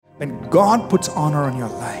When God puts honor on your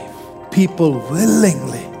life, people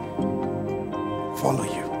willingly follow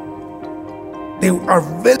you. They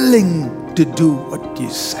are willing to do what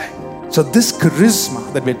you say. So this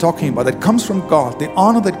charisma that we're talking about, that comes from God, the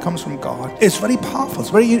honor that comes from God, is very powerful.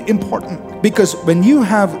 It's very important. Because when you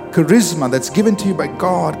have charisma that's given to you by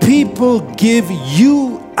God, people give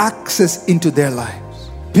you access into their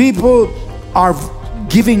lives. People are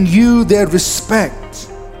giving you their respect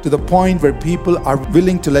to the point where people are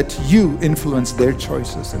willing to let you influence their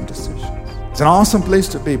choices and decisions. It's an awesome place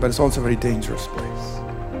to be, but it's also a very dangerous place.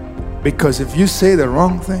 Because if you say the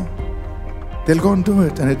wrong thing, they'll go and do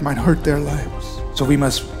it, and it might hurt their lives. So we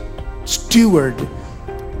must steward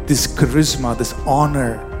this charisma, this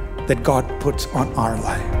honor that God puts on our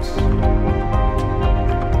lives.